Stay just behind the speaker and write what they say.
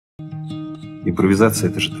Импровизация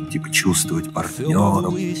 — это же там типа чувствовать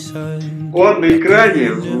партнеров. Он на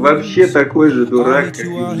экране вообще такой же дурак, как и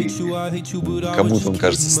Кому-то он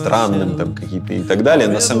кажется странным, там какие-то и так далее.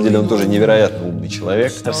 На самом деле он тоже невероятно умный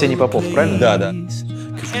человек. Арсений Попов, правильно? Да, да.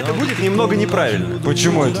 Это будет немного неправильно.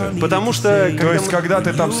 Почему это? Потому что... То есть, когда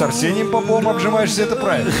ты там с Арсением Поповым обжимаешься, это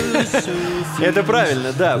правильно? Это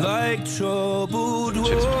правильно, да.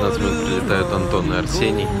 Через 15 минут прилетают Антон и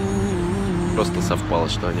Арсений. Просто совпало,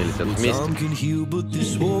 что они летят вместе.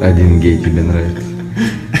 Один гей тебе нравится.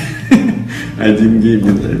 Один гей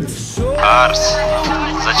мне нравится. Арс,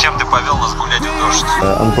 зачем ты повел нас гулять в дождь?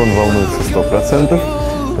 Антон волнуется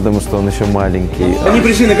 100%, потому что он еще маленький. Они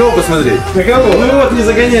пришли на кого посмотреть? На кого? Ну вот, не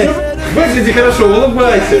загоняй. Выгляди хорошо,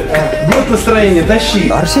 улыбайся. Вот настроение, тащи.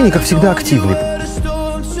 Арсений, как всегда, активный.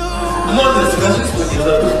 Можно скажи, что тебе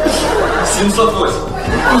зовут? 708.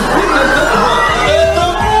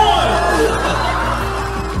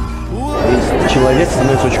 Человек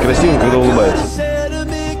становится очень красивым, когда улыбается.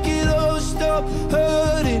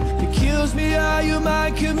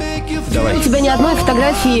 У тебя ни одной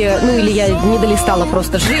фотографии, ну или я не долистала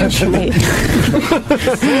просто с женщиной.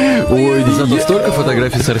 Ой, зато столько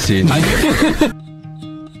фотографий с Арсением.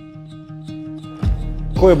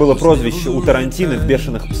 Какое было прозвище у Тарантино в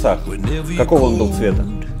 «Бешеных псах»? Какого он был цвета?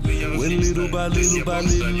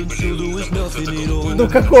 Ну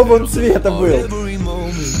какого он цвета был?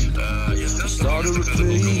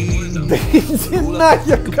 Да иди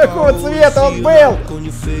нахер, какого цвета он был?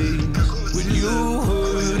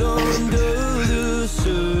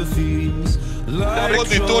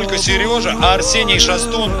 Работает только Сережа, а Арсений и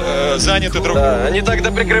Шастун заняты другим. Да, они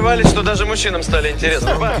тогда прикрывались, что даже мужчинам стали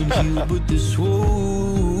интересно.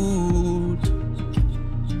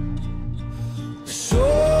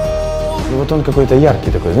 Ну вот он какой-то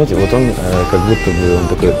яркий такой, знаете, вот он как будто бы он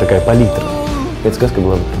такой, такая палитра. Эта сказка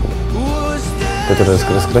была которая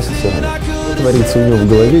раскрасит все. Творится у него в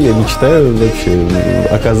голове, я мечтаю вообще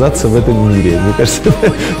оказаться в этом мире. Мне кажется,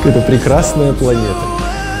 это какая-то прекрасная планета.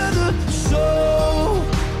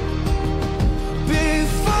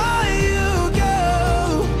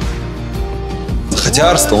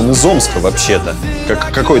 Хотя Арс-то он из Омска вообще-то.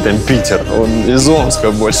 Какой там Питер? Он из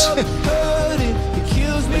Омска больше.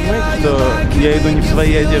 Понимаете, что я иду не в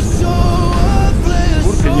своей одежде.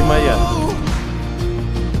 Куртка не моя.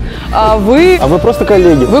 А вы просто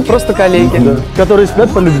коллеги. Вы просто коллеги. Да. Которые спят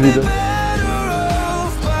по любви, да?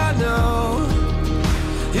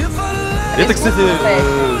 Это, кстати,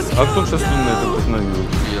 Артон Шастун на это вдохновил.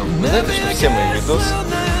 Вы знаете, что все мои видосы,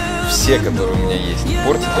 все, которые у меня есть,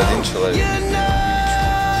 портит один человек.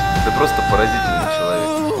 Это просто поразительный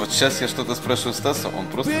человек. Вот сейчас я что-то спрашиваю Стаса, он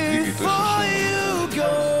просто двигает очень шумно.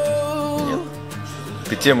 Нет.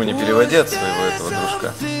 Ты тему не переводи от своего этого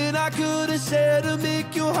дружка.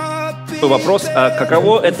 Вопрос, а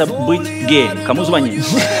каково это быть геем? Кому звонить?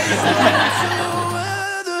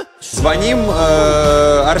 Звоним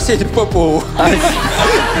Арсению Попову.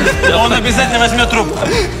 Он обязательно возьмет трубку.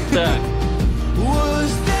 Так.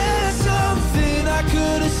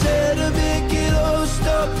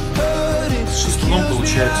 С Шастуном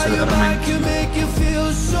получается романтика.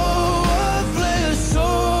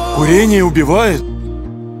 Курение убивает?